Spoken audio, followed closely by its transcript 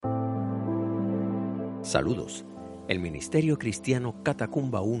Saludos. El Ministerio Cristiano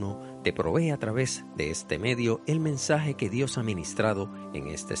Catacumba 1 te provee a través de este medio el mensaje que Dios ha ministrado en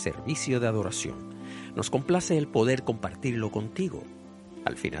este servicio de adoración. Nos complace el poder compartirlo contigo.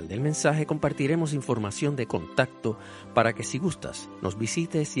 Al final del mensaje compartiremos información de contacto para que si gustas nos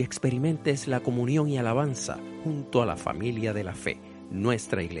visites y experimentes la comunión y alabanza junto a la familia de la fe,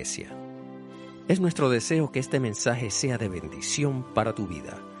 nuestra iglesia. Es nuestro deseo que este mensaje sea de bendición para tu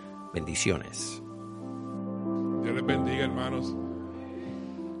vida. Bendiciones. Dios les bendiga, hermanos.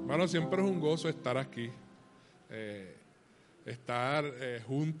 Hermanos, siempre es un gozo estar aquí, estar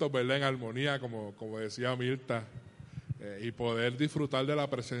juntos, ¿verdad? En armonía, como decía Mirta, y poder disfrutar de la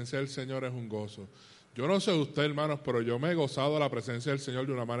presencia del Señor es un gozo. Yo no sé usted, hermanos, pero yo me he gozado de la presencia del Señor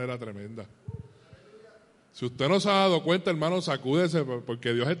de una manera tremenda. Si usted no se ha dado cuenta, hermanos, sacúdese,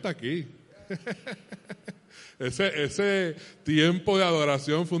 porque Dios está aquí. Ese tiempo de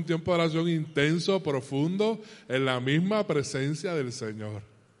adoración fue un tiempo de adoración intenso, profundo, en la misma presencia del Señor.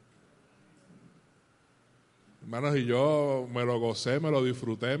 Hermanos, y yo me lo gocé, me lo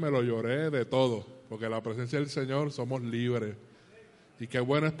disfruté, me lo lloré, de todo, porque en la presencia del Señor somos libres. Y qué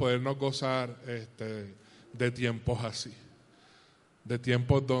bueno es podernos gozar de tiempos así, de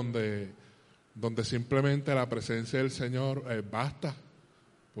tiempos donde simplemente la presencia del Señor basta,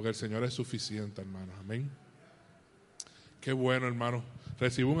 porque el Señor es suficiente, hermanos. Amén. Qué bueno, hermanos.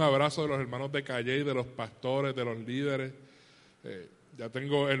 Recibo un abrazo de los hermanos de Calle, de los pastores, de los líderes. Ya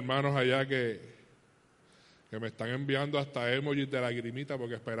tengo hermanos allá que me están enviando hasta emojis de lagrimita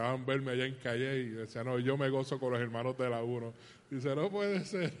porque esperaban verme allá en Calle y decían, no, yo me gozo con los hermanos de la 1. Dice, no puede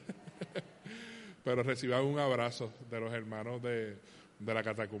ser. Pero reciban un abrazo de los hermanos de la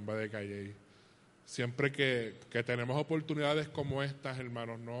Catacumba de Calle. Siempre que tenemos oportunidades como estas,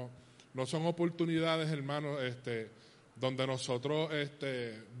 hermanos, no son oportunidades, hermanos, donde nosotros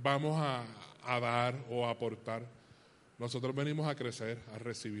vamos a dar o a aportar. Nosotros venimos a crecer, a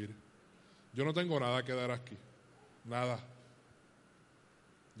recibir. Yo no tengo nada que dar aquí, nada.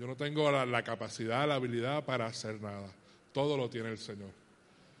 Yo no tengo la capacidad, la habilidad para hacer nada. Todo lo tiene el Señor.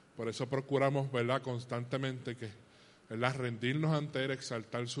 Por eso procuramos, ¿verdad?, constantemente ¿verdad?, rendirnos ante Él,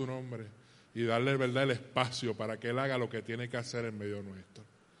 exaltar su nombre y darle, ¿verdad?, el espacio para que Él haga lo que tiene que hacer en medio nuestro.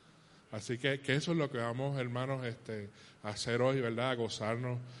 Así que eso es lo que vamos, hermanos, a hacer hoy, ¿verdad? A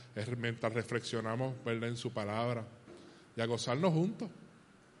gozarnos mientras reflexionamos, ¿verdad?, en su palabra y a gozarnos juntos,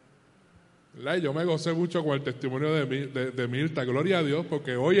 ¿verdad? Y yo me gocé mucho con el testimonio de Mirta, gloria a Dios,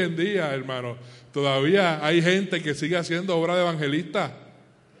 porque hoy en día, hermanos, todavía hay gente que sigue haciendo obra de evangelista.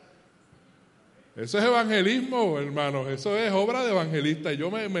 Eso es evangelismo, hermanos, eso es obra de evangelista. Y yo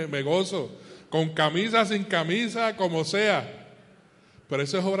me gozo, con camisa, sin camisa, como sea. Pero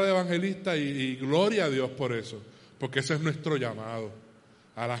eso es obra de evangelista y gloria a Dios por eso, porque ese es nuestro llamado.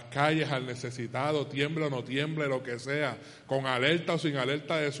 A las calles, al necesitado, tiemble o no tiemble, lo que sea, con alerta o sin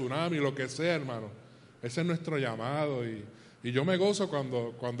alerta de tsunami, lo que sea, hermano. Ese es nuestro llamado y yo me gozo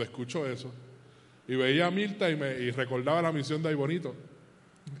cuando escucho eso. Y veía a Mirta y recordaba la misión de Ay Bonito.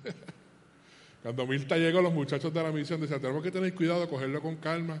 Cuando Mirta llegó, los muchachos de la misión decían, tenemos que tener cuidado, cogerlo con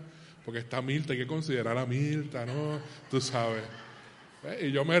calma, porque está Mirta, hay que considerar a Mirta, ¿no? Tú sabes.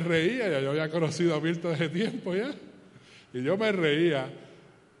 Y yo me reía, ya yo había conocido a Mirta desde tiempo ya, y yo me reía,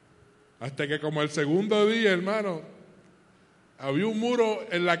 hasta que como el segundo día, hermano, había un muro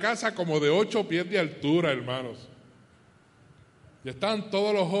en la casa como de 8 pies de altura, hermanos, y estaban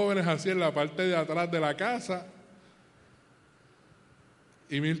todos los jóvenes así en la parte de atrás de la casa,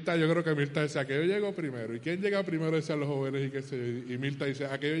 y Mirta, yo creo que Mirta decía, que yo llego primero, ¿y quién llega primero? Decían los jóvenes, y qué sé yo, y Mirta dice,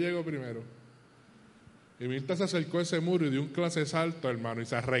 ¿a que yo llego primero? Y Mirta se acercó a ese muro y dio un clase salto, hermano, y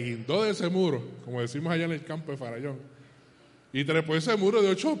se arreguindó de ese muro, como decimos allá en el campo de Farallón. Y trepó ese muro de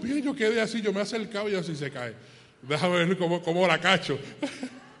 8 pies, yo quedé así, yo me acercaba y así se cae. Déjame ver cómo la cacho.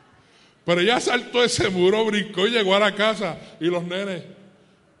 Pero ella saltó ese muro, brincó y llegó a la casa. Y los nenes.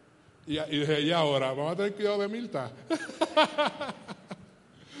 Y dije, ¿y ahora? ¿Vamos a tener cuidado de Mirta?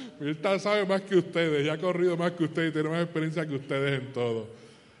 Mirta sabe más que ustedes, ya ha corrido más que ustedes y tiene más experiencia que ustedes en todo.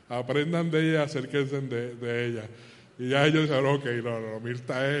 Aprendan de ella, acérquense de ella. Y ya ellos dicen, ok, no,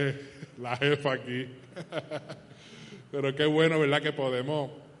 Mirta es la jefa aquí. Pero qué bueno, ¿verdad?, que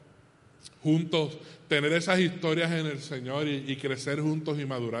podemos juntos tener esas historias en el Señor y crecer juntos y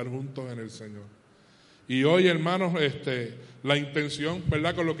madurar juntos en el Señor. Y hoy, hermanos, la intención,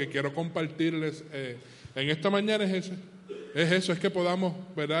 ¿verdad?, con lo que quiero compartirles en esta mañana es eso, es que podamos,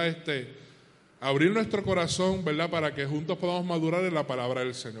 ¿verdad?, abrir nuestro corazón, ¿verdad?, para que juntos podamos madurar en la palabra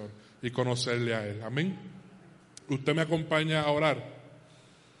del Señor y conocerle a Él. Amén. Usted me acompaña a orar.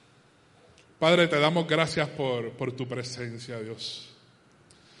 Padre, te damos gracias por tu presencia, Dios.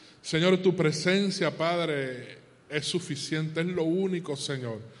 Señor, tu presencia, Padre, es suficiente, es lo único,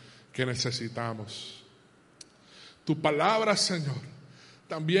 Señor, que necesitamos. Tu palabra, Señor,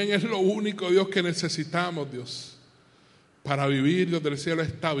 también es lo único, Dios, que necesitamos, Dios, para vivir, Dios del cielo,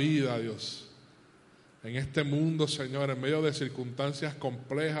 esta vida, Dios, en este mundo, Señor, en medio de circunstancias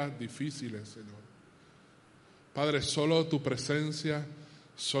complejas, difíciles, Señor. Padre, solo tu presencia,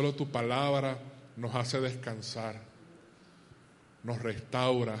 solo tu palabra nos hace descansar, nos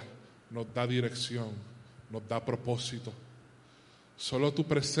restaura, nos da dirección, nos da propósito. Solo tu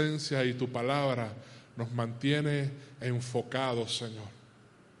presencia y tu palabra nos mantiene enfocados, Señor.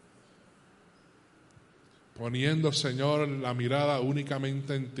 Poniendo, Señor, la mirada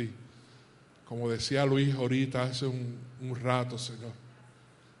únicamente en ti. Como decía Luis ahorita, hace un rato, Señor.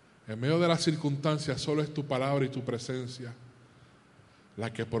 En medio de las circunstancias, solo es tu palabra y tu presencia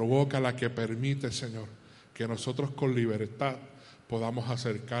la que provoca, la que permite, Señor, que nosotros con libertad podamos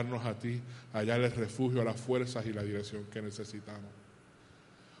acercarnos a ti, hallar el refugio, las fuerzas y la dirección que necesitamos.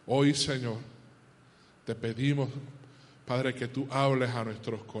 Hoy, Señor, te pedimos, Padre, que tú hables a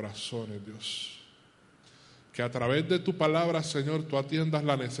nuestros corazones, Dios. Que a través de tu palabra, Señor, tú atiendas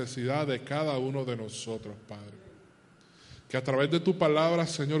la necesidad de cada uno de nosotros, Padre. Que a través de tu palabra,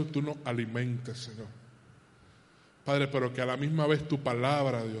 Señor, tú nos alimentes, Señor. Padre, pero que a la misma vez tu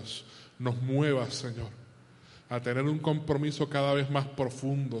palabra, Dios, nos mueva, Señor, a tener un compromiso cada vez más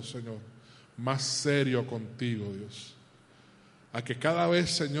profundo, Señor, más serio contigo, Dios. A que cada vez,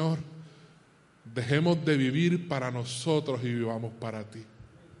 Señor, dejemos de vivir para nosotros y vivamos para ti,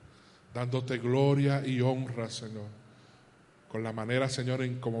 dándote gloria y honra, Señor, con la manera, Señor,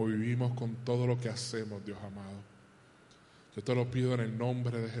 en cómo vivimos, con todo lo que hacemos, Dios amado. Yo te lo pido en el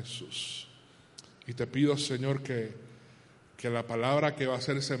nombre de Jesús. Y te pido, Señor, que la palabra que va a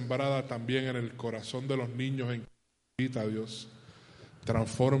ser sembrada también en el corazón de los niños en vida, Dios,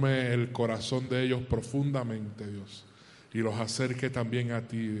 transforme el corazón de ellos profundamente, Dios, y los acerque también a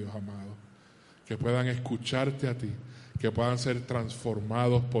ti, Dios amado. Que puedan escucharte a ti, que puedan ser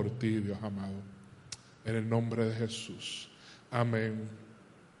transformados por ti, Dios amado. En el nombre de Jesús. Amén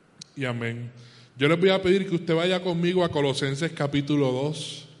y amén. Yo les voy a pedir que usted vaya conmigo a Colosenses capítulo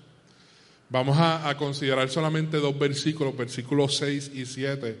 2. Vamos a considerar solamente dos versículos, versículos 6 y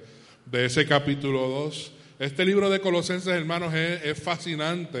 7 de ese capítulo 2. Este libro de Colosenses, hermanos, es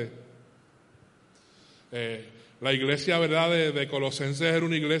fascinante. La iglesia, ¿verdad?, de Colosenses era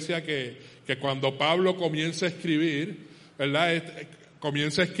una iglesia que cuando Pablo comienza a escribir, ¿verdad?,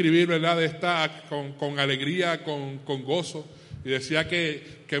 comienza a escribir, ¿verdad?, con alegría, con gozo. Y decía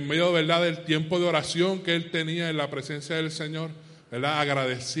que en medio, ¿verdad?, del tiempo de oración que él tenía en la presencia del Señor, ¿verdad?,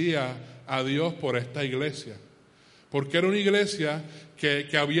 agradecía a Dios por esta iglesia. Porque era una iglesia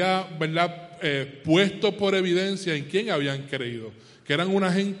que había, ¿verdad?, puesto por evidencia en quién habían creído. Que eran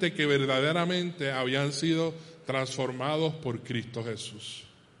una gente que verdaderamente habían sido transformados por Cristo Jesús.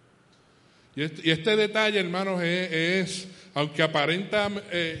 Y este detalle, hermanos, es aunque aparenta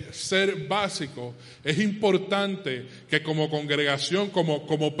ser básico, es importante que como congregación,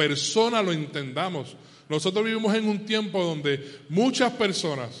 como persona lo entendamos. Nosotros vivimos en un tiempo donde muchas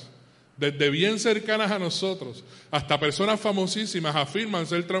personas, desde bien cercanas a nosotros, hasta personas famosísimas, afirman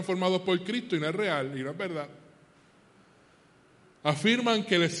ser transformados por Cristo y no es real y no es verdad. Afirman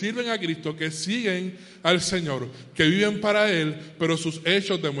que le sirven a Cristo, que siguen al Señor, que viven para Él, pero sus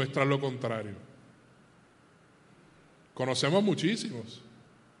hechos demuestran lo contrario. Conocemos muchísimos.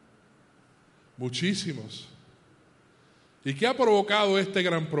 ¿Y qué ha provocado este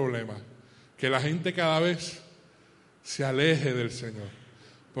gran problema? Que la gente cada vez se aleje del Señor.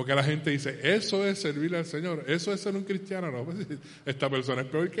 Porque la gente dice, eso es servirle al Señor, eso es ser un cristiano. No, pues, esta persona es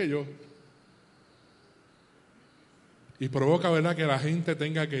peor que yo. Y provoca, ¿verdad?, que la gente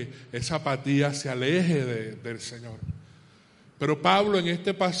tenga que esa apatía se aleje del Señor. Pero Pablo en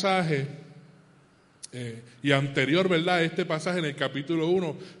este pasaje, y anterior, ¿verdad?, a este pasaje en el capítulo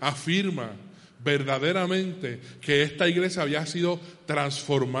 1, afirma verdaderamente que esta iglesia había sido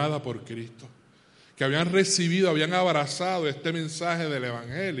transformada por Cristo. Que habían recibido, habían abrazado este mensaje del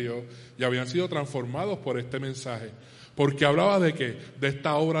Evangelio y habían sido transformados por este mensaje. Porque hablaba de ¿qué? De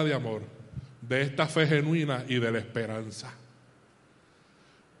esta obra de amor, de esta fe genuina y de la esperanza.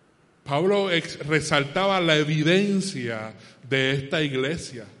 Pablo resaltaba la evidencia de esta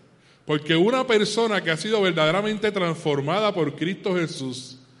iglesia, porque una persona que ha sido verdaderamente transformada por Cristo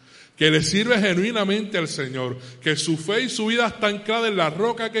Jesús, que le sirve genuinamente al Señor, que su fe y su vida está anclada en la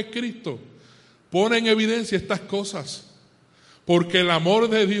roca que es Cristo, pone en evidencia estas cosas, porque el amor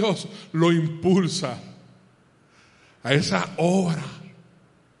de Dios lo impulsa a esa obra.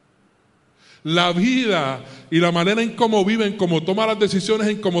 La vida y la manera en cómo vive, en cómo toma las decisiones,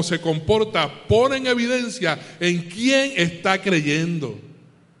 en cómo se comporta, pone en evidencia en quién está creyendo,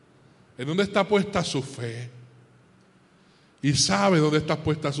 en dónde está puesta su fe, y sabe dónde está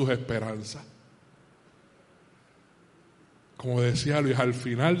puesta sus esperanzas. Como decía Luis, al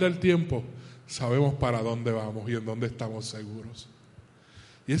final del tiempo sabemos para dónde vamos y en dónde estamos seguros.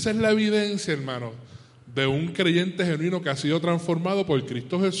 Y esa es la evidencia, hermano, de un creyente genuino que ha sido transformado por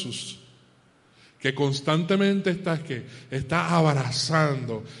Cristo Jesús, que constantemente está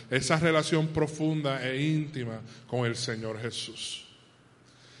abrazando esa relación profunda e íntima con el Señor Jesús.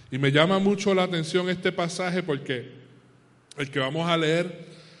 Y me llama mucho la atención este pasaje porque el que vamos a leer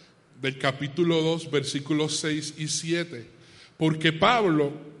del capítulo 2, versículos 6 y 7, porque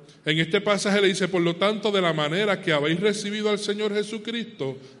Pablo en este pasaje le dice: por lo tanto, de la manera que habéis recibido al Señor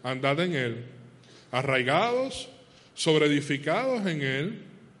Jesucristo, andad en Él, arraigados, sobreedificados en Él,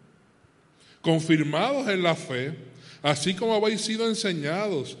 confirmados en la fe, así como habéis sido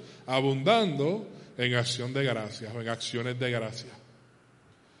enseñados, abundando en acción de gracias o en acciones de gracia.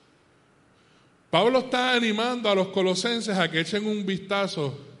 Pablo está animando a los colosenses a que echen un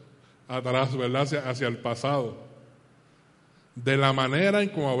vistazo atrás, ¿verdad?, hacia el pasado. De la manera en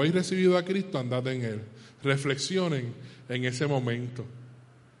como habéis recibido a Cristo, andad en Él. Reflexionen en ese momento,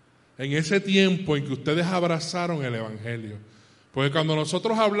 en ese tiempo en que ustedes abrazaron el Evangelio. Porque cuando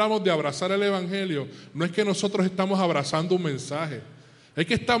nosotros hablamos de abrazar el Evangelio, no es que nosotros estamos abrazando un mensaje, es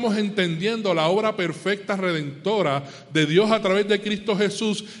que estamos entendiendo la obra perfecta redentora de Dios a través de Cristo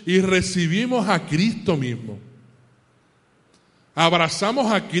Jesús y recibimos a Cristo mismo.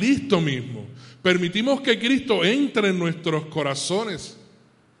 Abrazamos a Cristo mismo. Permitimos que Cristo entre en nuestros corazones.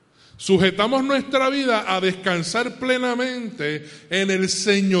 Sujetamos nuestra vida a descansar plenamente en el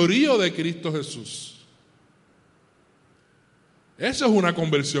señorío de Cristo Jesús. Eso es una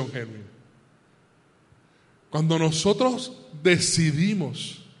conversión genuina. Cuando nosotros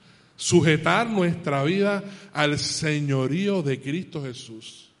decidimos sujetar nuestra vida al señorío de Cristo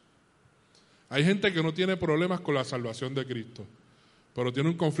Jesús. Hay gente que no tiene problemas con la salvación de Cristo, pero tiene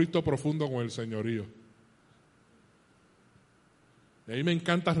un conflicto profundo con el señorío. Y a mí me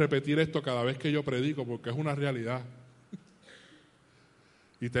encanta repetir esto cada vez que yo predico, porque es una realidad.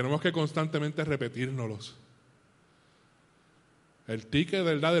 Y tenemos que constantemente repetírnoslos. El ticket,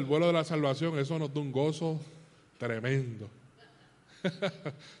 ¿verdad?, del vuelo de la salvación, eso nos da un gozo tremendo.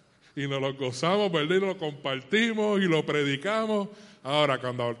 Y nos lo gozamos, ¿verdad?, y lo compartimos y lo predicamos. Ahora,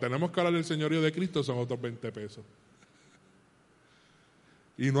 cuando tenemos que hablar del señorío de Cristo, son otros 20 pesos.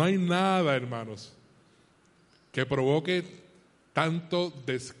 Y no hay nada, hermanos, que provoque tanto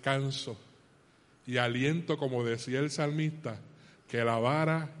descanso y aliento, como decía el salmista, que la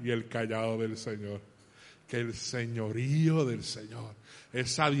vara y el cayado del Señor. Que el señorío del Señor,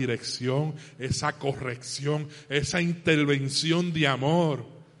 esa dirección, esa corrección, esa intervención de amor,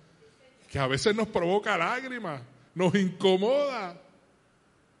 que a veces nos provoca lágrimas, nos incomoda.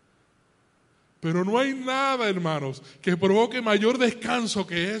 Pero no hay nada, hermanos, que provoque mayor descanso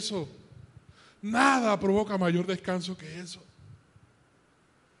que eso. Nada provoca mayor descanso que eso.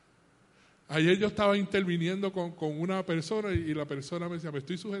 Ayer yo estaba interviniendo con una persona y la persona me decía: me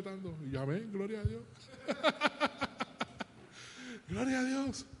estoy sujetando. Y amén, gloria a Dios. Gloria a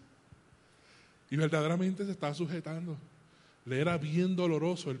Dios. Y verdaderamente se está sujetando. Le era bien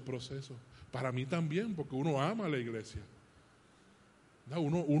doloroso el proceso. Para mí también, porque uno ama a la iglesia.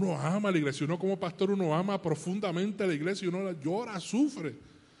 Uno ama a la iglesia. Uno como pastor, uno ama profundamente a la iglesia y uno llora, sufre,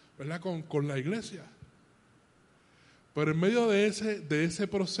 ¿verdad?, con la iglesia. Pero en medio de ese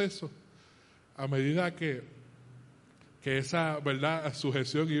proceso, a medida que esa, ¿verdad?,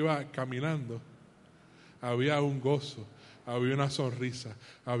 sujeción iba caminando, había un gozo, había una sonrisa,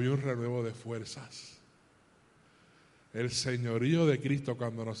 había un renuevo de fuerzas. El señorío de Cristo,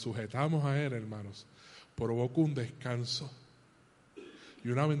 cuando nos sujetamos a Él, hermanos, provoca un descanso y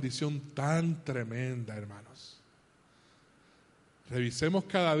una bendición tan tremenda, hermanos. Revisemos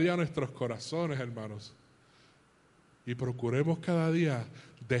cada día nuestros corazones, hermanos, y procuremos cada día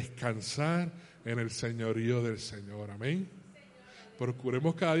descansar en el señorío del Señor. Amén.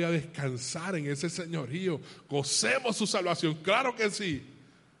 Procuremos cada día descansar en ese señorío. Gocemos su salvación, claro que sí.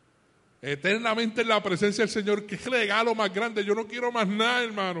 Eternamente en la presencia del Señor, que es el regalo más grande. Yo no quiero más nada,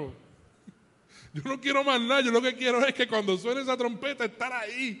 hermano. Yo no quiero más nada. Yo lo que quiero es que cuando suene esa trompeta, estar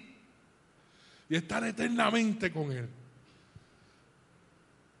ahí y estar eternamente con Él.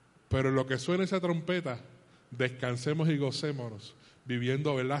 Pero en lo que suene esa trompeta, descansemos y gocémonos,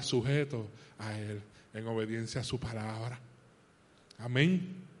 viviendo, ¿verdad?, sujetos a Él, en obediencia a su palabra.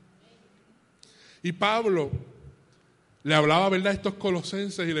 Amén. Y Pablo, le hablaba, ¿verdad?, a estos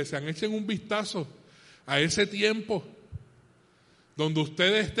colosenses y le decían, echen un vistazo a ese tiempo donde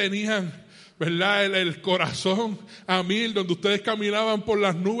ustedes tenían, ¿verdad?, el corazón a mil, donde ustedes caminaban por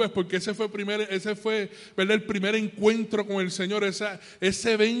las nubes, porque ese fue, ¿verdad?, el primer encuentro con el Señor,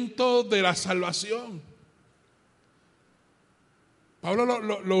 ese evento de la salvación. Pablo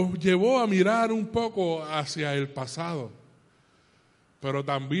los llevó a mirar un poco hacia el pasado, pero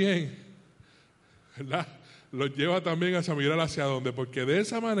también, ¿verdad?, los lleva también hacia mirar hacia dónde, porque de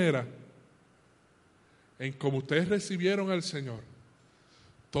esa manera, en como ustedes recibieron al Señor,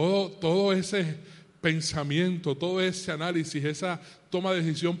 todo ese pensamiento, todo ese análisis, esa toma de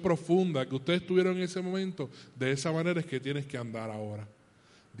decisión profunda que ustedes tuvieron en ese momento, de esa manera es que tienes que andar ahora,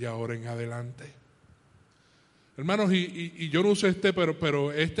 de ahora en adelante. Hermanos, y yo no sé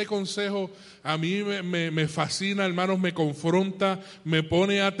pero este consejo a mí me fascina, hermanos, me confronta, me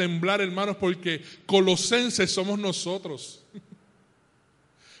pone a temblar, hermanos, porque colosenses somos nosotros.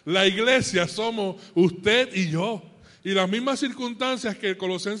 La iglesia somos usted y yo. Y las mismas circunstancias que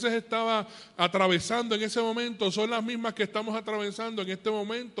Colosenses estaba atravesando en ese momento son las mismas que estamos atravesando en este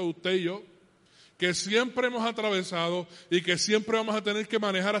momento usted y yo, que siempre hemos atravesado y que siempre vamos a tener que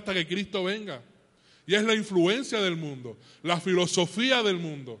manejar hasta que Cristo venga. Y es la influencia del mundo, la filosofía del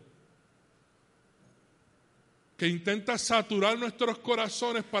mundo, que intenta saturar nuestros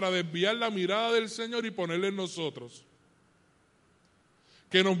corazones para desviar la mirada del Señor y ponerla en nosotros.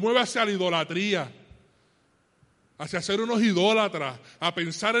 Que nos mueve hacia la idolatría, hacia ser unos idólatras, a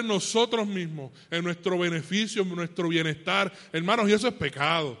pensar en nosotros mismos, en nuestro beneficio, en nuestro bienestar. Hermanos, y eso es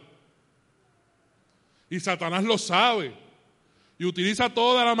pecado. Y Satanás lo sabe. Y utiliza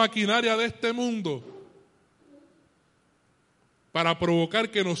toda la maquinaria de este mundo para provocar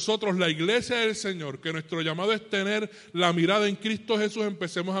que nosotros, la iglesia del Señor, que nuestro llamado es tener la mirada en Cristo Jesús,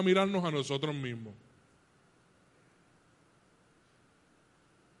 empecemos a mirarnos a nosotros mismos.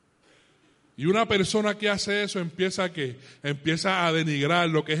 Y una persona que hace eso empieza a denigrar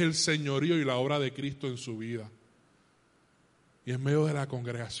lo que es el señorío y la obra de Cristo en su vida. Y en medio de la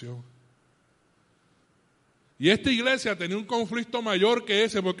congregación. Y esta iglesia tenía un conflicto mayor que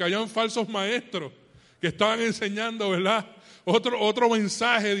ese, porque habían falsos maestros que estaban enseñando, ¿verdad?, otro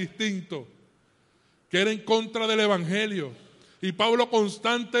mensaje distinto, que era en contra del evangelio. Y Pablo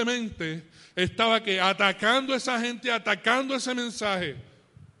constantemente estaba atacando a esa gente, atacando ese mensaje.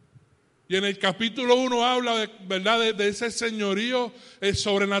 Y en el capítulo 1 habla de ese señorío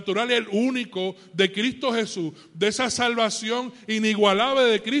sobrenatural y el único de Cristo Jesús, de esa salvación inigualable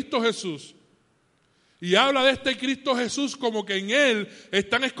de Cristo Jesús. Y habla de este Cristo Jesús como que en Él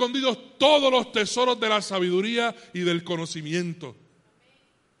están escondidos todos los tesoros de la sabiduría y del conocimiento.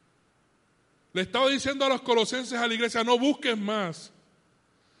 Le estaba diciendo a los colosenses, a la iglesia, no busques más,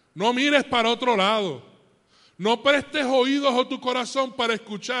 no mires para otro lado, no prestes oídos a tu corazón para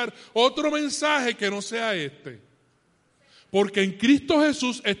escuchar otro mensaje que no sea este. Porque en Cristo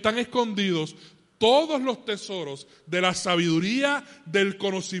Jesús están escondidos todos los tesoros de la sabiduría, del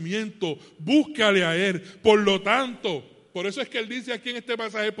conocimiento. Búscale a Él. Por lo tanto, por eso es que Él dice aquí en este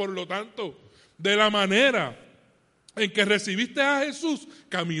pasaje, por lo tanto, de la manera en que recibiste a Jesús,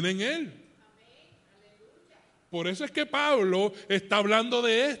 camina en Él. Por eso es que Pablo está hablando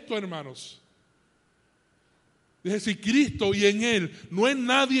de esto, hermanos. Dice, si Cristo y en Él no es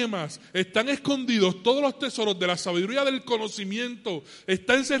nadie más, están escondidos todos los tesoros de la sabiduría, del conocimiento,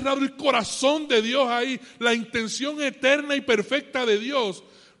 está encerrado el corazón de Dios ahí, la intención eterna y perfecta de Dios,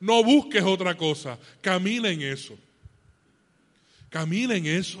 no busques otra cosa, camina en eso. Camina en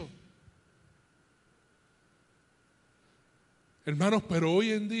eso. Hermanos, pero hoy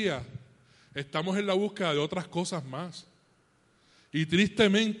en día estamos en la búsqueda de otras cosas más. Y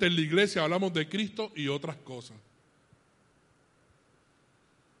tristemente en la iglesia hablamos de Cristo y otras cosas.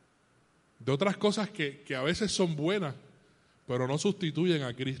 De otras cosas que a veces son buenas, pero no sustituyen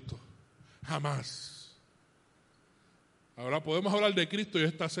a Cristo. Jamás. Ahora podemos hablar de Cristo y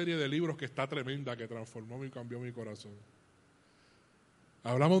esta serie de libros que está tremenda, que transformó y cambió mi corazón.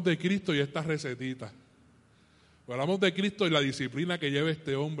 Hablamos de Cristo y estas recetitas. Hablamos de Cristo y la disciplina que lleva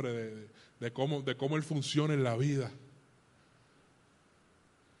este hombre de cómo Él funciona en la vida.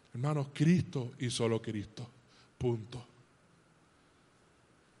 Hermanos, Cristo y solo Cristo. Punto.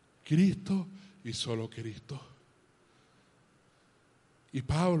 Cristo y solo Cristo. Y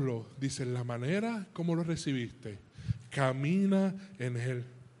Pablo dice, la manera como lo recibiste, camina en Él.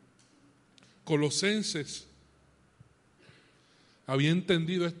 Colosenses había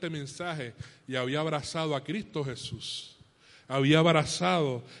entendido este mensaje y había abrazado a Cristo Jesús. Había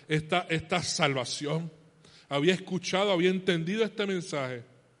abrazado esta salvación. Había escuchado, había entendido este mensaje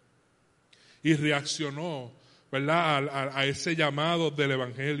y reaccionó ¿verdad? A ese llamado del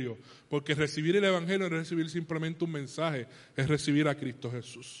Evangelio. Porque recibir el Evangelio no es recibir simplemente un mensaje, es recibir a Cristo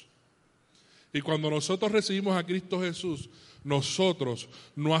Jesús. Y cuando nosotros recibimos a Cristo Jesús, nosotros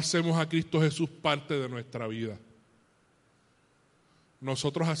no hacemos a Cristo Jesús parte de nuestra vida.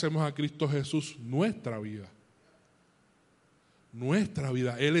 Nosotros hacemos a Cristo Jesús nuestra vida. Nuestra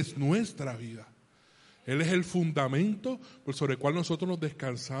vida. Él es nuestra vida. Él es el fundamento sobre el cual nosotros nos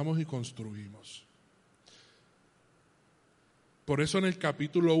descansamos y construimos. Por eso en el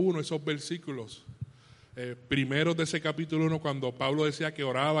capítulo 1, esos versículos primeros de ese capítulo 1, cuando Pablo decía que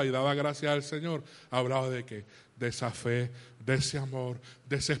oraba y daba gracias al Señor, hablaba de qué, de esa fe, de ese amor,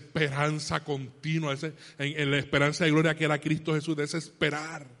 de esa esperanza continua, en la esperanza de gloria que era Cristo Jesús, de ese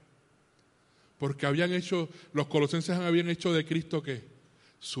esperar. Porque los colosenses habían hecho de Cristo ¿qué?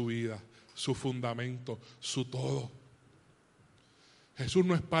 Su vida, su fundamento, su todo. Jesús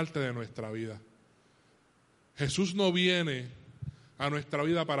no es parte de nuestra vida. Jesús no viene a nuestra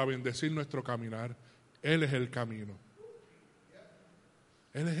vida para bendecir nuestro caminar. Él es el camino.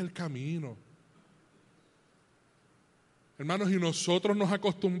 Él es el camino. Hermanos, y nosotros nos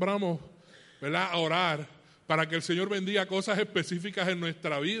acostumbramos, ¿verdad?, a orar para que el Señor bendiga cosas específicas en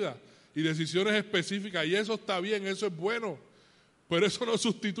nuestra vida y decisiones específicas, y eso está bien, eso es bueno, pero eso no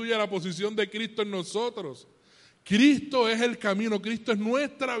sustituye a la posición de Cristo en nosotros. Cristo es el camino, Cristo es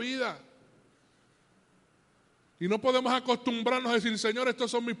nuestra vida. Y no podemos acostumbrarnos a decir, Señor, estos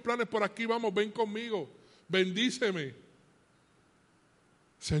son mis planes, por aquí vamos, ven conmigo, bendíceme.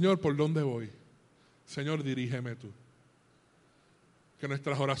 Señor, ¿por dónde voy? Señor, dirígeme tú. Que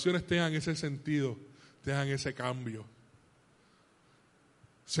nuestras oraciones tengan ese sentido, tengan ese cambio.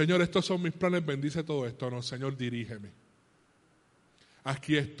 Señor, estos son mis planes, bendice todo esto. No, Señor, dirígeme.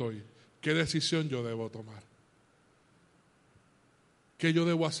 Aquí estoy. ¿Qué decisión yo debo tomar? ¿Qué yo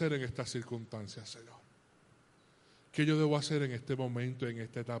debo hacer en estas circunstancias, Señor? ¿Qué yo debo hacer en este momento, en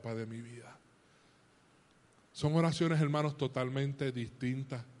esta etapa de mi vida? Son oraciones, hermanos, totalmente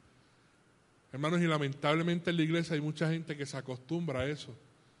distintas. Hermanos, y lamentablemente en la iglesia hay mucha gente que se acostumbra a eso.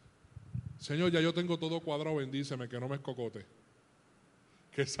 Señor, ya yo tengo todo cuadrado, bendíceme, que no me escocote.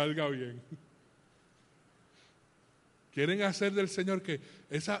 Que salga bien. Quieren hacer del Señor que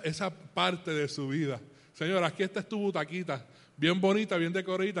esa parte de su vida. Señor, aquí está tu butaquita, bien bonita, bien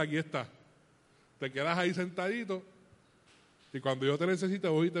decoradita, aquí está. Te quedas ahí sentadito y cuando yo te necesite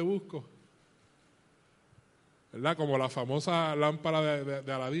voy y te busco. ¿Verdad? Como la famosa lámpara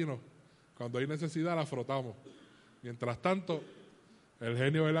de Aladino. Cuando hay necesidad la frotamos. Mientras tanto, el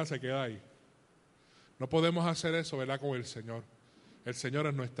genio, ¿verdad?, se queda ahí. No podemos hacer eso, ¿verdad?, con el Señor. El Señor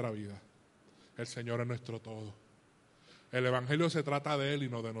es nuestra vida. El Señor es nuestro todo. El Evangelio se trata de Él y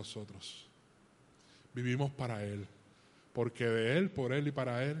no de nosotros. Vivimos para Él. Porque de Él, por Él y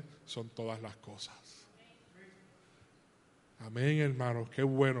para Él son todas las cosas. Amén, hermanos. Qué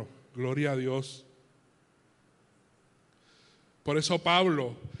bueno. Gloria a Dios. Por eso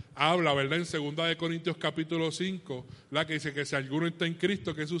Pablo habla, ¿verdad?, en 2 Corintios capítulo 5, la que dice que si alguno está en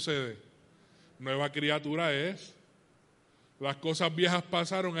Cristo, ¿qué sucede? Nueva criatura es. Las cosas viejas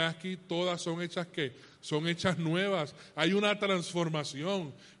pasaron, aquí todas son hechas ¿qué? Son hechas nuevas. Hay una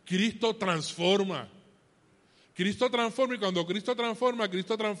transformación. Cristo transforma. Cristo transforma, y cuando Cristo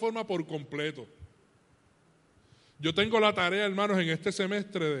transforma por completo. Yo tengo la tarea, hermanos, en este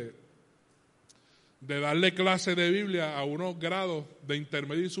semestre de darle clase de Biblia a unos grados de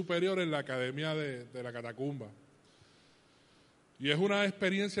intermedio y superior en la Academia de la Catacumba. Y es una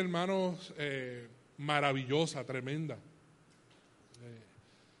experiencia, hermanos, maravillosa, tremenda.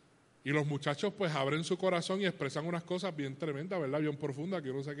 Y los muchachos pues abren su corazón y expresan unas cosas bien tremendas, ¿verdad?, bien profundas,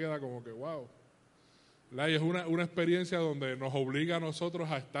 que uno se queda como que wow. ¿Verdad? Y es una experiencia donde nos obliga a nosotros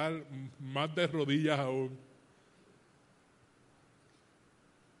a estar más de rodillas aún.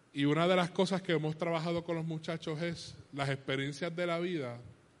 Y una de las cosas que hemos trabajado con los muchachos es las experiencias de la vida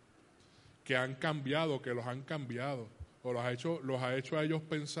que han cambiado, que los han cambiado, o los ha hecho a ellos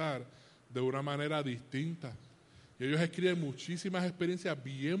pensar de una manera distinta. Y ellos escriben muchísimas experiencias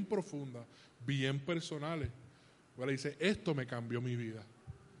bien profundas, bien personales. Bueno, dice, esto me cambió mi vida.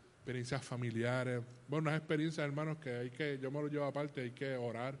 Experiencias familiares, bueno, unas experiencias, hermanos, que yo me lo llevo aparte, hay que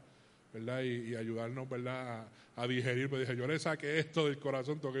orar, ¿verdad? Y ayudarnos, ¿verdad?, a digerir. Pues dije, yo le saqué esto del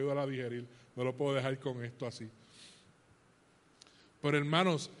corazón, tengo que ayudar a digerir, no lo puedo dejar con esto así. Pero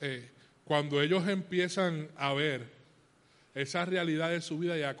hermanos, cuando ellos empiezan a ver esa realidad de su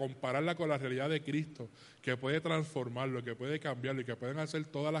vida y a compararla con la realidad de Cristo, que puede transformarlo, que puede cambiarlo y que pueden hacer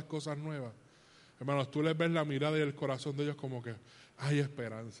todas las cosas nuevas, hermanos, tú les ves la mirada y el corazón de ellos como que hay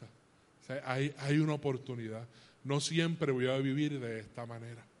esperanza, o sea, hay una oportunidad. No siempre voy a vivir de esta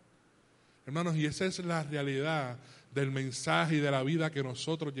manera. Hermanos, y esa es la realidad del mensaje y de la vida que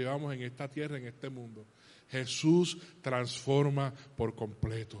nosotros llevamos en esta tierra, en este mundo. Jesús transforma por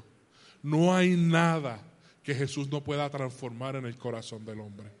completo. No hay nada que Jesús no pueda transformar en el corazón del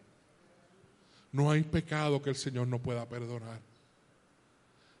hombre. No hay pecado que el Señor no pueda perdonar.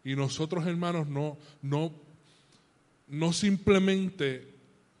 Y nosotros, hermanos, no simplemente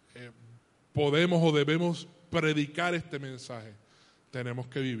podemos o debemos predicar este mensaje. Tenemos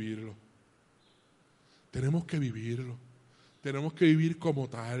que vivirlo. Tenemos que vivirlo. Tenemos que vivir como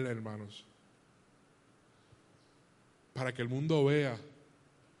tal, hermanos. Para que el mundo vea,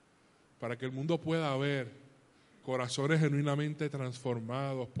 para que el mundo pueda ver corazones genuinamente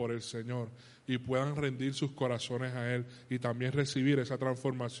transformados por el Señor y puedan rendir sus corazones a Él y también recibir esa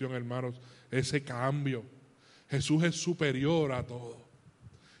transformación, hermanos, ese cambio. Jesús es superior a todo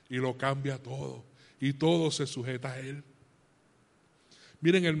y lo cambia todo y todo se sujeta a Él.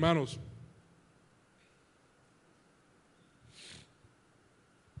 Miren, hermanos,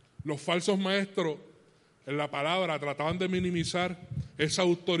 los falsos maestros en la palabra trataban de minimizar esa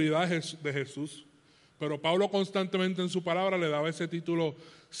autoridad de Jesús, pero Pablo constantemente en su palabra le daba ese título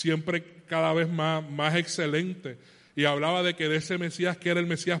siempre cada vez más excelente y hablaba de que de ese Mesías que era el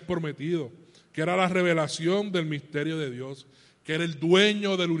Mesías prometido, que era la revelación del misterio de Dios, que era el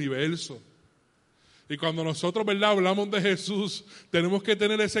dueño del universo. Y cuando nosotros, ¿verdad?, hablamos de Jesús, tenemos que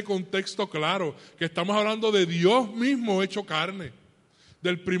tener ese contexto claro, que estamos hablando de Dios mismo hecho carne,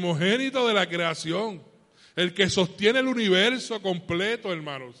 del primogénito de la creación, el que sostiene el universo completo,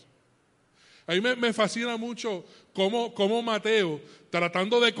 hermanos. A mí me fascina mucho cómo Mateo,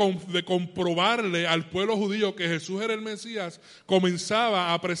 tratando de comprobarle al pueblo judío que Jesús era el Mesías,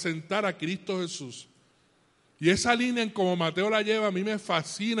 comenzaba a presentar a Cristo Jesús. Y esa línea en cómo Mateo la lleva a mí me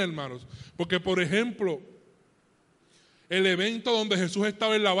fascina, hermanos. Porque, por ejemplo, el evento donde Jesús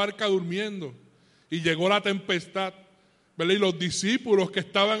estaba en la barca durmiendo y llegó la tempestad, ¿verdad? Y los discípulos que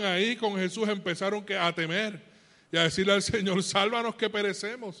estaban ahí con Jesús empezaron a temer y a decirle al Señor, sálvanos que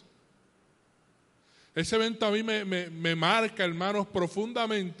perecemos. Ese evento a mí me marca, hermanos,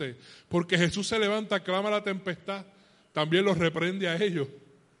 profundamente, porque Jesús se levanta, clama a la tempestad, también los reprende a ellos.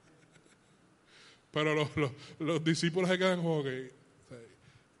 Pero los discípulos se quedan como que,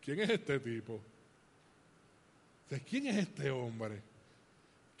 ¿quién es este tipo? ¿Quién es este hombre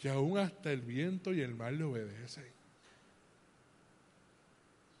que aún hasta el viento y el mar le obedecen?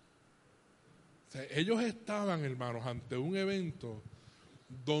 Ellos estaban, hermanos, ante un evento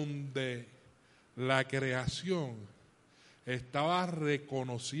donde la creación estaba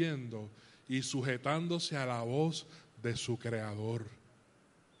reconociendo y sujetándose a la voz de su creador.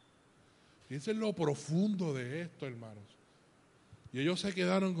 Fíjense lo profundo de esto, hermanos. Y ellos se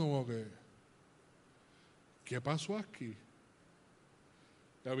quedaron como que, ¿qué pasó aquí?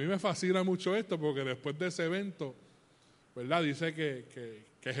 Y a mí me fascina mucho esto porque después de ese evento, ¿verdad? Dice que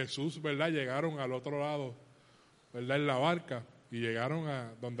Jesús, ¿verdad? Llegaron al otro lado, ¿verdad? En la barca y llegaron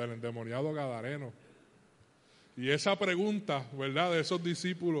a donde el endemoniado Gadareno. Y esa pregunta, ¿verdad? De esos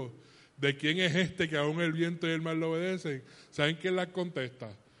discípulos, ¿de quién es este que aún el viento y el mar le obedecen? ¿Saben quién la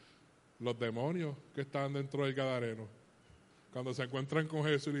contesta? Los demonios que estaban dentro del Gadareno. Cuando se encuentran con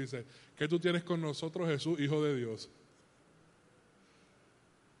Jesús y dicen, ¿qué tú tienes con nosotros, Jesús, Hijo de Dios?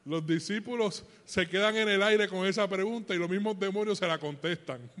 Los discípulos se quedan en el aire con esa pregunta y los mismos demonios se la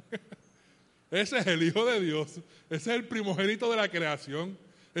contestan. Ese es el Hijo de Dios, ese es el primogénito de la creación,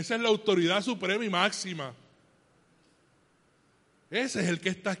 esa es la autoridad suprema y máxima. Ese es el que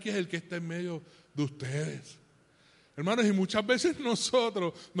está aquí, es el que está en medio de ustedes. Hermanos, y muchas veces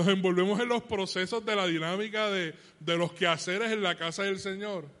nosotros nos envolvemos en los procesos de la dinámica de los quehaceres en la casa del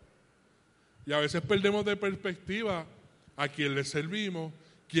Señor. Y a veces perdemos de perspectiva a quien le servimos,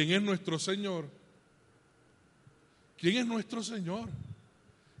 quién es nuestro Señor. ¿Quién es nuestro Señor?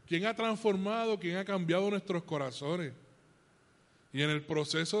 ¿Quién ha transformado, quién ha cambiado nuestros corazones? Y en el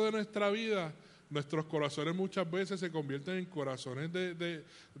proceso de nuestra vida, nuestros corazones muchas veces se convierten en corazones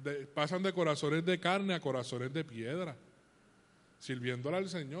pasan de corazones de carne a corazones de piedra, sirviéndole al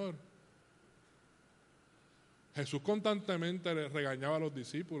Señor. Jesús constantemente le regañaba a los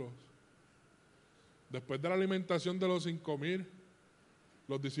discípulos. Después de la alimentación de los 5,000,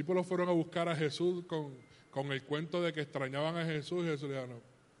 los discípulos fueron a buscar a Jesús con el cuento de que extrañaban a Jesús y Jesús le dijo, no,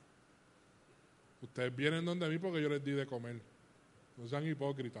 ustedes vienen donde mí porque yo les di de comer. No sean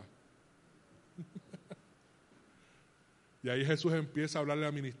hipócritas. Y ahí Jesús empieza a hablarle,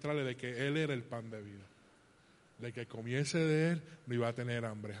 a ministrarle de que Él era el pan de vida. De que comiese de Él no iba a tener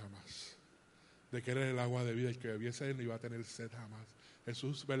hambre jamás. De que Él era el agua de vida, el que bebiese de Él no iba a tener sed jamás.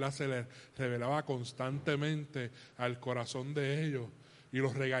 Jesús, ¿verdad?, se le revelaba constantemente al corazón de ellos Y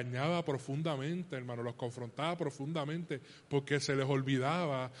los regañaba profundamente, hermano, los confrontaba profundamente, porque se les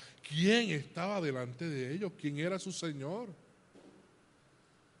olvidaba quién estaba delante de ellos, quién era su Señor.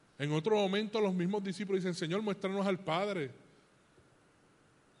 En otro momento los mismos discípulos dicen, Señor, muéstranos al Padre.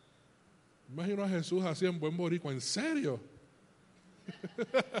 Imagino a Jesús así en buen boricua, ¿en serio?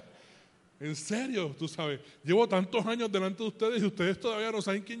 En serio, tú sabes, llevo tantos años delante de ustedes y ustedes todavía no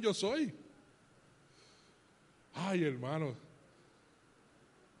saben quién yo soy. Ay, hermanos.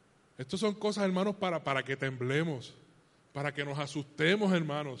 Estas son cosas, hermanos, para que temblemos, para que nos asustemos,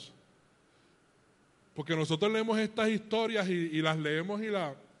 hermanos. Porque nosotros leemos estas historias y las leemos y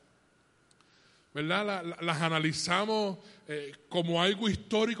 ¿verdad? Las analizamos como algo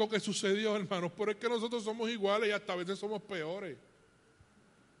histórico que sucedió, hermanos. Pero es que nosotros somos iguales y hasta a veces somos peores.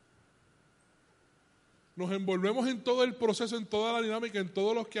 Nos envolvemos en todo el proceso, en toda la dinámica, en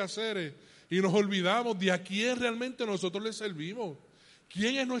todos los quehaceres y nos olvidamos de a quién realmente nosotros le servimos.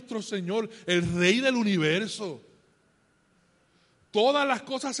 ¿Quién es nuestro Señor? El Rey del universo. Todas las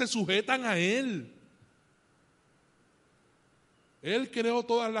cosas se sujetan a Él. Él creó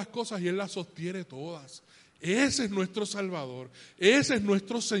todas las cosas y Él las sostiene todas. Ese es nuestro Salvador. Ese es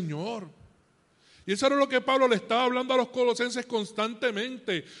nuestro Señor. Y eso era lo que Pablo le estaba hablando a los colosenses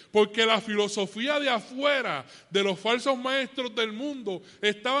constantemente, porque la filosofía de afuera, de los falsos maestros del mundo,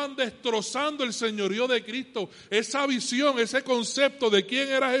 estaban destrozando el señorío de Cristo, esa visión, ese concepto de quién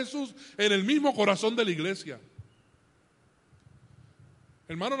era Jesús en el mismo corazón de la iglesia.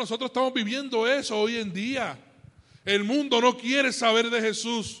 Hermano, nosotros estamos viviendo eso hoy en día. El mundo no quiere saber de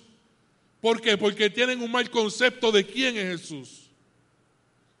Jesús. ¿Por qué? Porque tienen un mal concepto de quién es Jesús.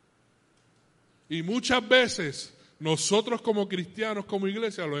 Y muchas veces nosotros como cristianos, como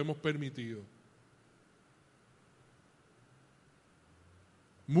iglesia, lo hemos permitido.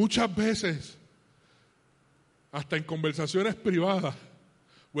 Muchas veces, hasta en conversaciones privadas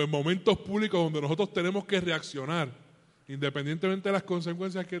o en momentos públicos donde nosotros tenemos que reaccionar, independientemente de las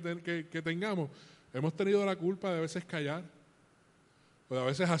consecuencias que tengamos, hemos tenido la culpa de a veces callar, o de a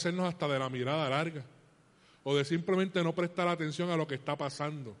veces hacernos hasta de la mirada larga, o de simplemente no prestar atención a lo que está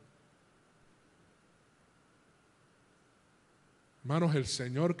pasando. Hermanos, el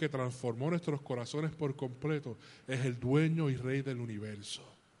Señor que transformó nuestros corazones por completo es el dueño y rey del universo.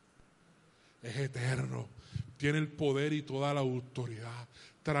 Es eterno, tiene el poder y toda la autoridad.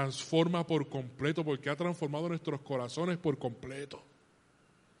 Transforma por completo porque ha transformado nuestros corazones por completo.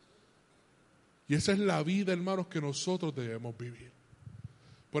 Y esa es la vida, hermanos, que nosotros debemos vivir.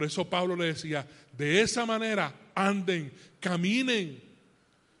 Por eso Pablo le decía, de esa manera anden, caminen.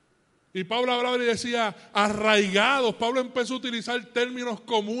 Y Pablo hablaba y decía, arraigados. Pablo empezó a utilizar términos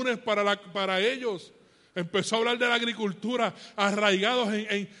comunes para ellos. Empezó a hablar de la agricultura, arraigados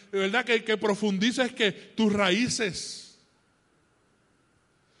de verdad que profundices que tus raíces.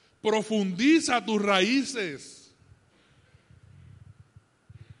 Profundiza tus raíces.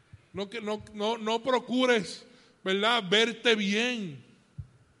 No procures, ¿verdad?, verte bien.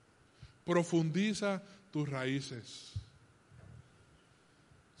 Profundiza tus raíces.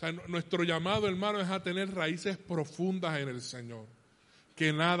 O sea, nuestro llamado, hermano, es a tener raíces profundas en el Señor.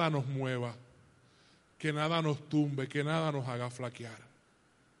 Que nada nos mueva, que nada nos tumbe, que nada nos haga flaquear.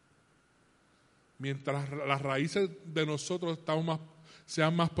 Mientras las raíces de nosotros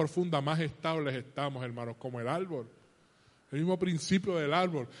sean más profundas, más estables estamos, hermanos, como el árbol. El mismo principio del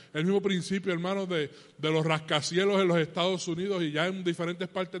árbol, el mismo principio, hermanos, de los rascacielos en los Estados Unidos y ya en diferentes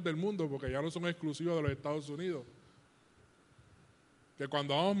partes del mundo, porque ya no son exclusivos de los Estados Unidos. Que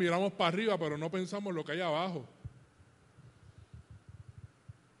cuando vamos miramos para arriba, pero no pensamos lo que hay abajo.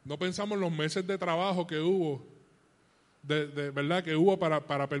 No pensamos en los meses de trabajo que hubo, ¿verdad? Que hubo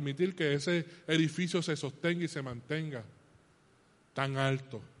para permitir que ese edificio se sostenga y se mantenga tan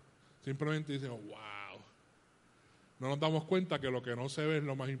alto. Simplemente decimos, wow. No nos damos cuenta que lo que no se ve es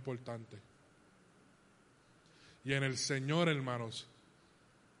lo más importante. Y en el Señor, hermanos,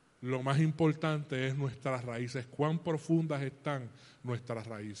 lo más importante es nuestras raíces. ¿Cuán profundas están nuestras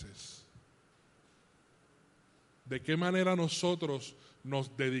raíces? ¿De qué manera nosotros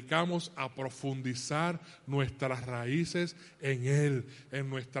nos dedicamos a profundizar nuestras raíces en Él, en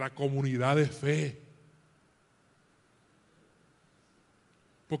nuestra comunidad de fe?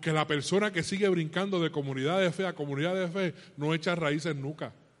 Porque la persona que sigue brincando de comunidad de fe a comunidad de fe no echa raíces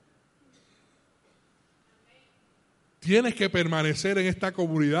nunca. Tienes que permanecer en esta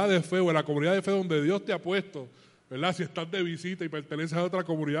comunidad de fe o en la comunidad de fe donde Dios te ha puesto, ¿verdad? Si estás de visita y perteneces a otra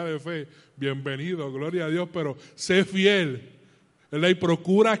comunidad de fe, bienvenido, gloria a Dios, pero sé fiel, ¿verdad? Y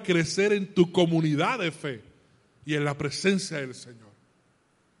procura crecer en tu comunidad de fe y en la presencia del Señor.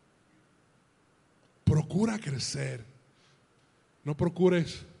 Procura crecer. No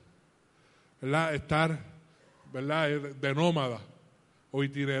procures, ¿verdad?, estar, ¿verdad?, de nómada o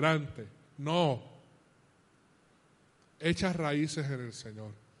itinerante. No. Echa raíces en el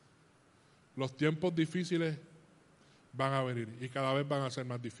Señor. Los tiempos difíciles van a venir y cada vez van a ser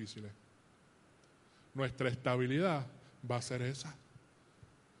más difíciles. Nuestra estabilidad va a ser esa.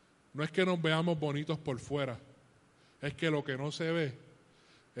 No es que nos veamos bonitos por fuera, es que lo que no se ve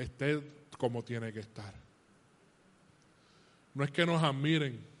esté como tiene que estar. No es que nos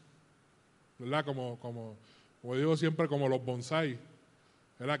admiren, ¿verdad? Como digo siempre, como los bonsái,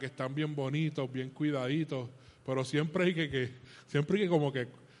 ¿verdad? Que están bien bonitos, bien cuidaditos, pero siempre hay que como que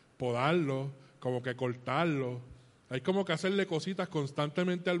podarlo, como que cortarlo. Hay como que hacerle cositas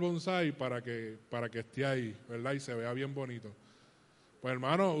constantemente al bonsái para que esté ahí, ¿verdad? Y se vea bien bonito. Pues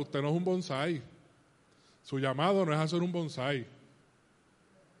hermano, usted no es un bonsái. Su llamado no es hacer un bonsái,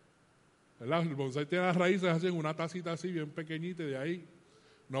 ¿verdad? El bonsái tiene las raíces así en una tacita así bien pequeñita y de ahí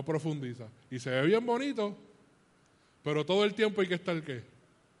no profundiza. Y se ve bien bonito, pero todo el tiempo hay que estar, ¿qué?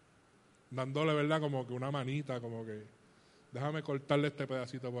 Dándole, ¿verdad? Como que una manita, como que déjame cortarle este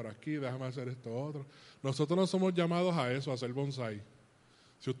pedacito por aquí, déjame hacer esto otro. Nosotros no somos llamados a eso, a hacer bonsái.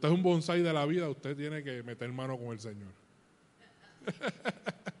 Si usted es un bonsái de la vida, usted tiene que meter mano con el Señor.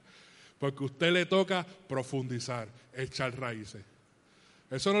 Porque a usted le toca profundizar, echar raíces.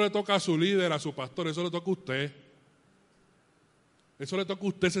 Eso no le toca a su líder, a su pastor, eso le toca a usted. Eso le toca a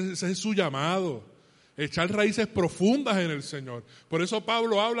usted, ese es su llamado. Echar raíces profundas en el Señor. Por eso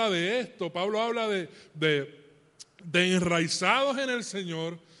Pablo habla de esto, Pablo habla de enraizados en el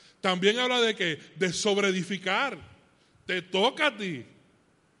Señor. También habla de que de sobreedificar. Te toca a ti.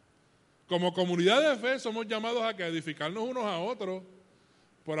 Como comunidad de fe somos llamados a que edificarnos unos a otros.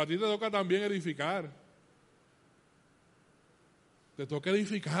 Por a ti te toca también edificar. Te toca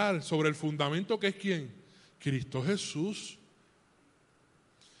edificar sobre el fundamento que es ¿quién? Cristo Jesús.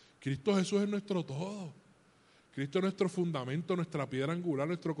 Cristo Jesús es nuestro todo. Cristo es nuestro fundamento, nuestra piedra angular,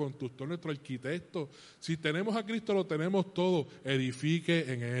 nuestro constructor, nuestro arquitecto. Si tenemos a Cristo, lo tenemos todo.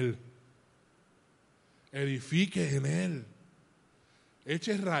 Edifique en Él. Edifique en Él.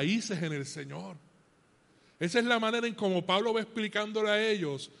 Eche raíces en el Señor. Esa es la manera en como Pablo va explicándole a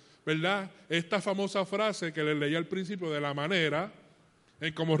ellos, ¿verdad? Esta famosa frase que les leí al principio, de la manera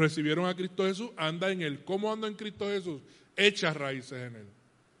en cómo recibieron a Cristo Jesús, anda en Él. ¿Cómo anda en Cristo Jesús? Echa raíces en Él.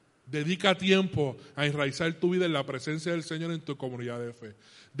 Dedica tiempo a enraizar tu vida en la presencia del Señor en tu comunidad de fe.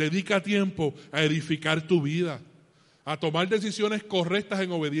 Dedica tiempo a edificar tu vida, a tomar decisiones correctas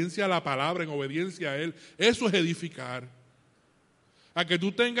en obediencia a la palabra, en obediencia a Él. Eso es edificar. A que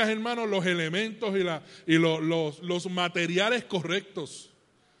tú tengas, hermanos, los elementos y los materiales correctos.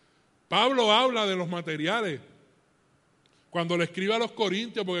 Pablo habla de los materiales cuando le escribe a los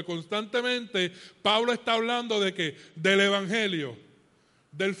Corintios, porque constantemente Pablo está hablando del Evangelio,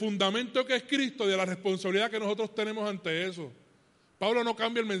 del fundamento que es Cristo y de la responsabilidad que nosotros tenemos ante eso. Pablo no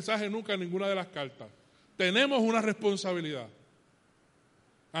cambia el mensaje nunca en ninguna de las cartas. Tenemos una responsabilidad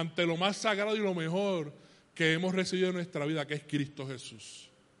ante lo más sagrado y lo mejor que hemos recibido en nuestra vida, que es Cristo Jesús.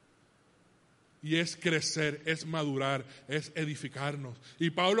 Y es crecer, es madurar, es edificarnos. Y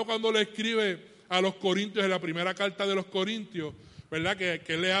Pablo, cuando le escribe a los Corintios, en la primera carta de los Corintios, ¿verdad?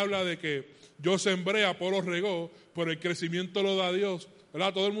 Que le habla de que yo sembré, Apolo regó, por el crecimiento lo da Dios,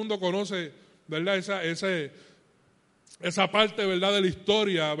 ¿verdad? Todo el mundo conoce, ¿verdad? Esa parte, ¿verdad?, de la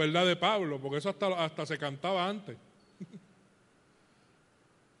historia, ¿verdad?, de Pablo, porque eso hasta se cantaba antes.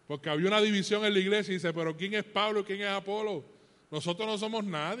 Porque había una división en la iglesia y dice, pero ¿quién es Pablo y quién es Apolo? Nosotros no somos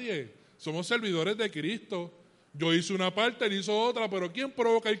nadie, somos servidores de Cristo. Yo hice una parte, él hizo otra, pero ¿quién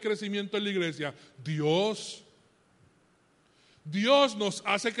provoca el crecimiento en la iglesia? Dios. Dios nos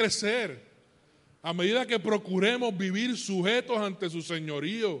hace crecer a medida que procuremos vivir sujetos ante su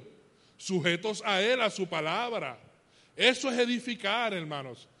señorío, sujetos a Él, a su palabra. Eso es edificar,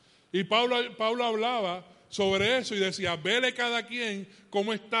 hermanos. Y Pablo hablaba sobre eso y decía, vele cada quien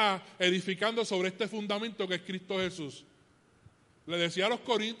cómo está edificando sobre este fundamento que es Cristo Jesús. Le decía a los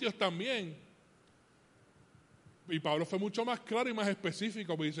Corintios también, y Pablo fue mucho más claro y más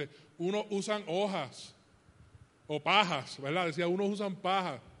específico, porque dice, unos usan hojas o pajas, ¿verdad? Decía, unos usan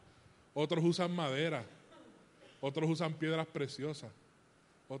pajas, otros usan madera, otros usan piedras preciosas,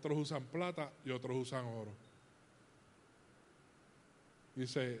 otros usan plata y otros usan oro.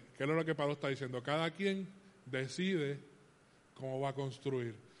 Dice, ¿qué es lo que Pablo está diciendo? Cada quien decide cómo va a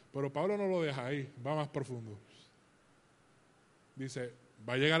construir. Pero Pablo no lo deja ahí, va más profundo. Dice,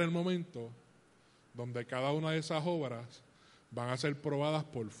 va a llegar el momento donde cada una de esas obras van a ser probadas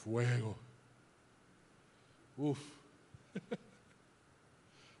por fuego.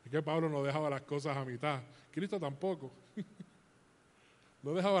 Es que Pablo no dejaba las cosas a mitad. Cristo tampoco.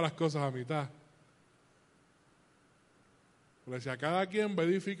 No dejaba las cosas a mitad. Le decía, cada quien va a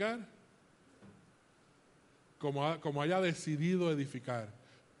edificar como haya decidido edificar.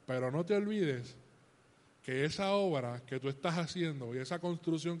 Pero no te olvides que esa obra que tú estás haciendo y esa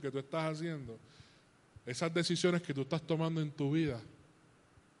construcción que tú estás haciendo, esas decisiones que tú estás tomando en tu vida,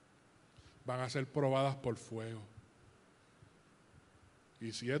 van a ser probadas por fuego.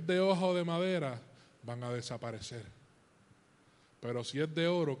 Y si es de hoja o de madera, van a desaparecer. Pero si es de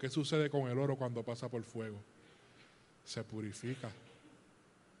oro, ¿qué sucede con el oro cuando pasa por fuego? Se purifica.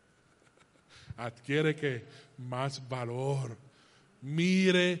 Adquiere que más valor.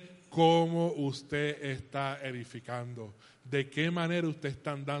 Mire cómo usted está edificando. ¿De qué manera usted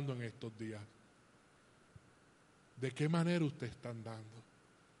está andando en estos días? ¿De qué manera usted está andando?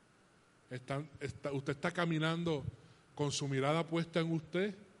 ¿Usted está caminando con su mirada puesta en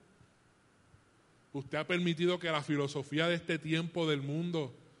usted? ¿Usted ha permitido que la filosofía de este tiempo del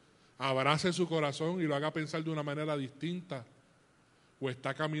mundo abrace su corazón y lo haga pensar de una manera distinta? ¿O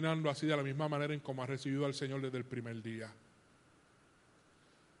está caminando así de la misma manera en como ha recibido al Señor desde el primer día?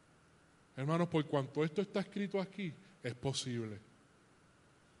 Hermanos, por cuanto esto está escrito aquí, es posible.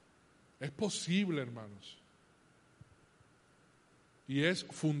 Es posible, hermanos. Y es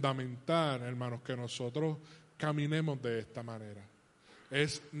fundamental, hermanos, que nosotros caminemos de esta manera.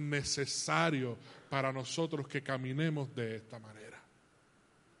 Es necesario para nosotros que caminemos de esta manera.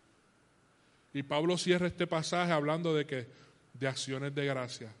 Y Pablo cierra este pasaje hablando de acciones de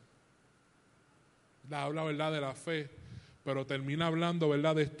gracia. Habla, ¿verdad?, de la fe, pero termina hablando,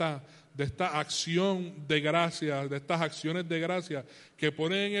 ¿verdad?, de esta acción de gracia, de estas acciones de gracia que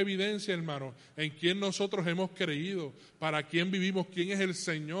ponen en evidencia, hermano, en quién nosotros hemos creído, para quién vivimos, quién es el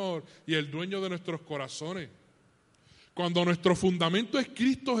Señor y el dueño de nuestros corazones. Cuando nuestro fundamento es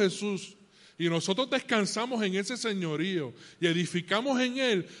Cristo Jesús y nosotros descansamos en ese señorío y edificamos en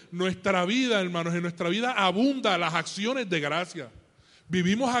Él, nuestra vida, hermanos, en nuestra vida abunda las acciones de gracia.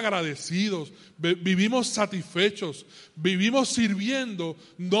 Vivimos agradecidos, vivimos satisfechos, vivimos sirviendo,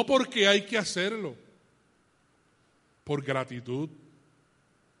 no porque hay que hacerlo, por gratitud.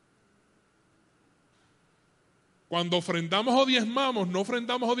 Cuando ofrendamos o diezmamos, no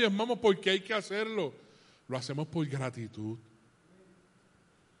ofrendamos o diezmamos porque hay que hacerlo, lo hacemos por gratitud.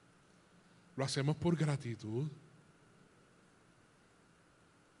 Lo hacemos por gratitud.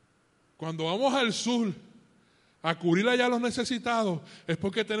 Cuando vamos al sur a cubrir allá a los necesitados, es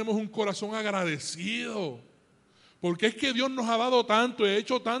porque tenemos un corazón agradecido. Porque es que Dios nos ha dado tanto y ha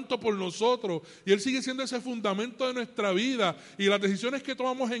hecho tanto por nosotros. Y Él sigue siendo ese fundamento de nuestra vida. Y las decisiones que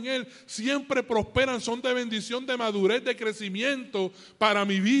tomamos en Él siempre prosperan, son de bendición, de madurez, de crecimiento para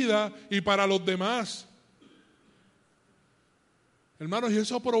mi vida y para los demás. Hermanos, y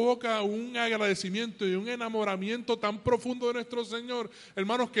eso provoca un agradecimiento y un enamoramiento tan profundo de nuestro Señor,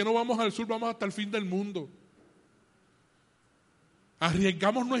 hermanos, que no vamos al sur, vamos hasta el fin del mundo.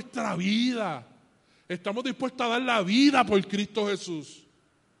 Arriesgamos nuestra vida. Estamos dispuestos a dar la vida por Cristo Jesús.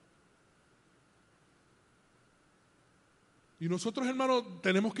 Y nosotros, hermanos,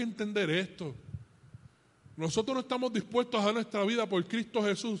 tenemos que entender esto. Nosotros no estamos dispuestos a dar nuestra vida por Cristo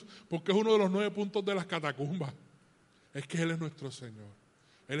Jesús porque es uno de los 9 puntos de las catacumbas. Es que Él es nuestro Señor.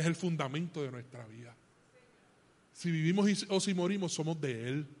 Él es el fundamento de nuestra vida. Si vivimos o si morimos, somos de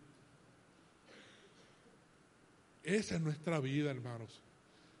Él. Esa es nuestra vida, hermanos.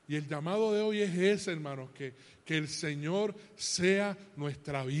 Y el llamado de hoy es ese, hermanos, que el Señor sea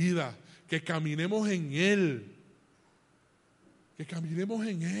nuestra vida, que caminemos en Él. Que caminemos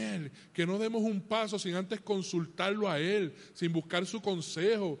en Él, que no demos un paso sin antes consultarlo a Él, sin buscar su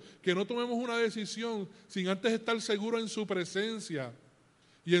consejo, que no tomemos una decisión sin antes estar seguros en su presencia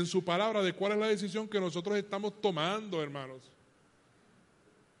y en su palabra de cuál es la decisión que nosotros estamos tomando, hermanos.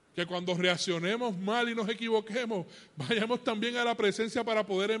 Que cuando reaccionemos mal y nos equivoquemos, vayamos también a la presencia para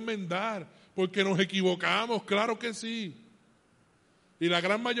poder enmendar, porque nos equivocamos, claro que sí. Y la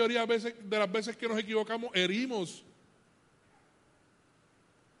gran mayoría de las veces que nos equivocamos, herimos.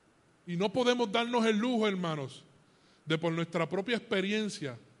 Y no podemos darnos el lujo, hermanos, de por nuestra propia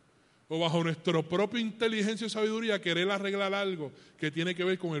experiencia o bajo nuestra propia inteligencia y sabiduría querer arreglar algo que tiene que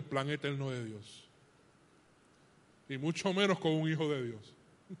ver con el plan eterno de Dios. Y mucho menos con un hijo de Dios.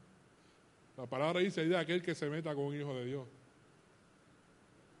 La palabra dice de aquel que se meta con un hijo de Dios.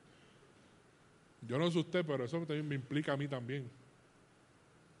 Yo no sé usted, pero eso también me implica a mí también.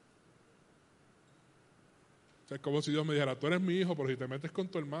 Es como si Dios me dijera, tú eres mi hijo, pero si te metes con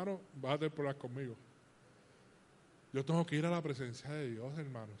tu hermano, vas a tener problemas conmigo. Yo tengo que ir a la presencia de Dios,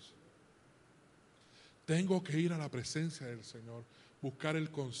 hermanos. Tengo que ir a la presencia del Señor, buscar el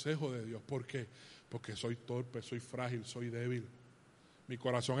consejo de Dios. ¿Por qué? Porque soy torpe, soy frágil, soy débil. Mi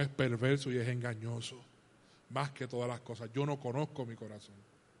corazón es perverso y es engañoso, más que todas las cosas. Yo no conozco mi corazón.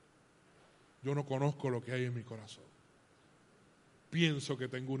 Yo no conozco lo que hay en mi corazón. Pienso que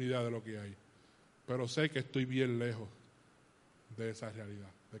tengo una idea de lo que hay, pero sé que estoy bien lejos de esa realidad,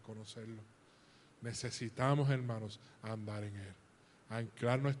 de conocerlo. Necesitamos, hermanos, andar en Él,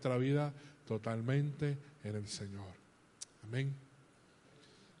 anclar nuestra vida totalmente en el Señor. Amén.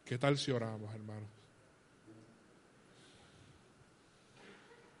 ¿Qué tal si oramos, hermanos?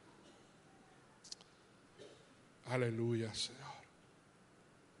 Aleluya, Señor.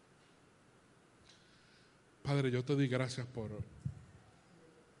 Padre, yo te doy gracias por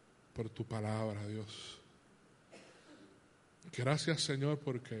tu palabra, Dios. Gracias, Señor,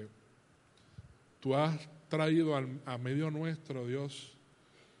 porque tú has traído a medio nuestro, Dios,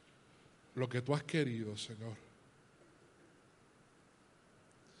 lo que tú has querido, Señor.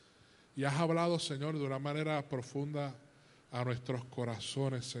 Y has hablado, Señor, de una manera profunda a nuestros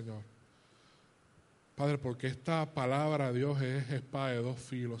corazones, Señor. Padre, porque esta palabra, Dios, es espada de dos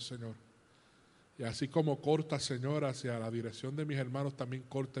filos, Señor. Y así como corta, Señor, hacia la dirección de mis hermanos, también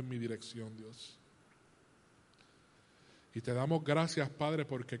corta en mi dirección, Dios. Y te damos gracias, Padre,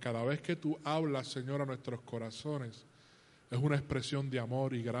 porque cada vez que tú hablas, Señor, a nuestros corazones, es una expresión de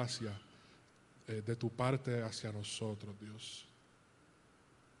amor y gracia de tu parte hacia nosotros, Dios.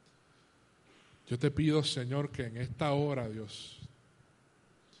 Yo te pido, Señor, que en esta hora, Dios,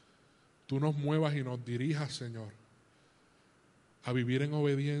 tú nos muevas y nos dirijas, Señor, a vivir en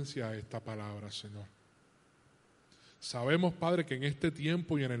obediencia a esta palabra, Señor. Sabemos, Padre, que en este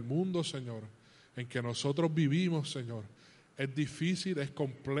tiempo y en el mundo, Señor, en que nosotros vivimos, Señor, es difícil, es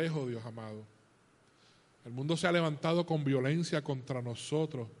complejo, Dios amado. El mundo se ha levantado con violencia contra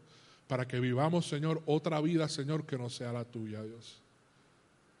nosotros para que vivamos, Señor, otra vida, Señor, que no sea la tuya, Dios.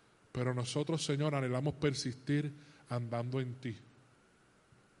 Pero nosotros, Señor, anhelamos persistir andando en ti.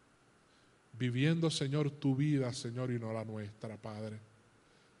 Viviendo, Señor, tu vida, Señor, y no la nuestra, Padre.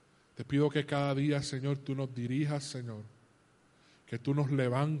 Te pido que cada día, Señor, tú nos dirijas, Señor. Que tú nos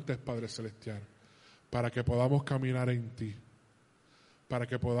levantes, Padre Celestial, para que podamos caminar en ti. Para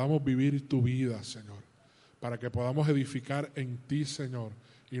que podamos vivir tu vida, Señor. Para que podamos edificar en ti, Señor,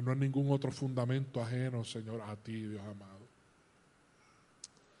 y no en ningún otro fundamento ajeno, Señor, a ti, Dios amado.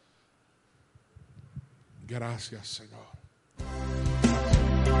 Gracias, Señor.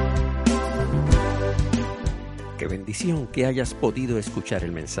 Qué bendición que hayas podido escuchar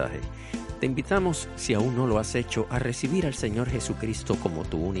el mensaje. Te invitamos, si aún no lo has hecho, a recibir al Señor Jesucristo como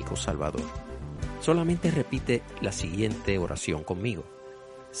tu único Salvador. Solamente repite la siguiente oración conmigo.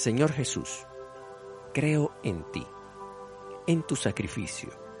 Señor Jesús, creo en ti, en tu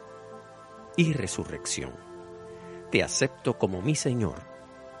sacrificio y resurrección. Te acepto como mi Señor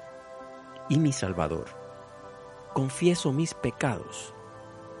y mi Salvador. Confieso mis pecados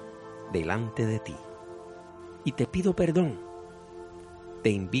delante de ti y te pido perdón. Te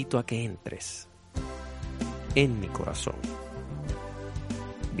invito a que entres en mi corazón.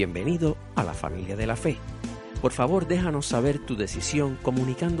 Bienvenido a la familia de la fe. Por favor, déjanos saber tu decisión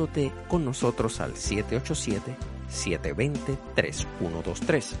comunicándote con nosotros al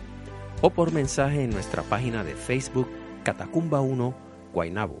 787-720-3123 o por mensaje en nuestra página de Facebook Catacumba 1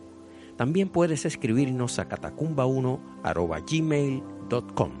 Guaynabo. También puedes escribirnos a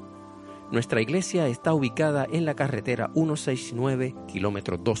catacumba1@gmail.com. Nuestra iglesia está ubicada en la carretera 169,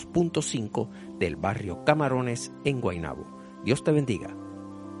 kilómetro 2.5 del barrio Camarones en Guaynabo. Dios te bendiga.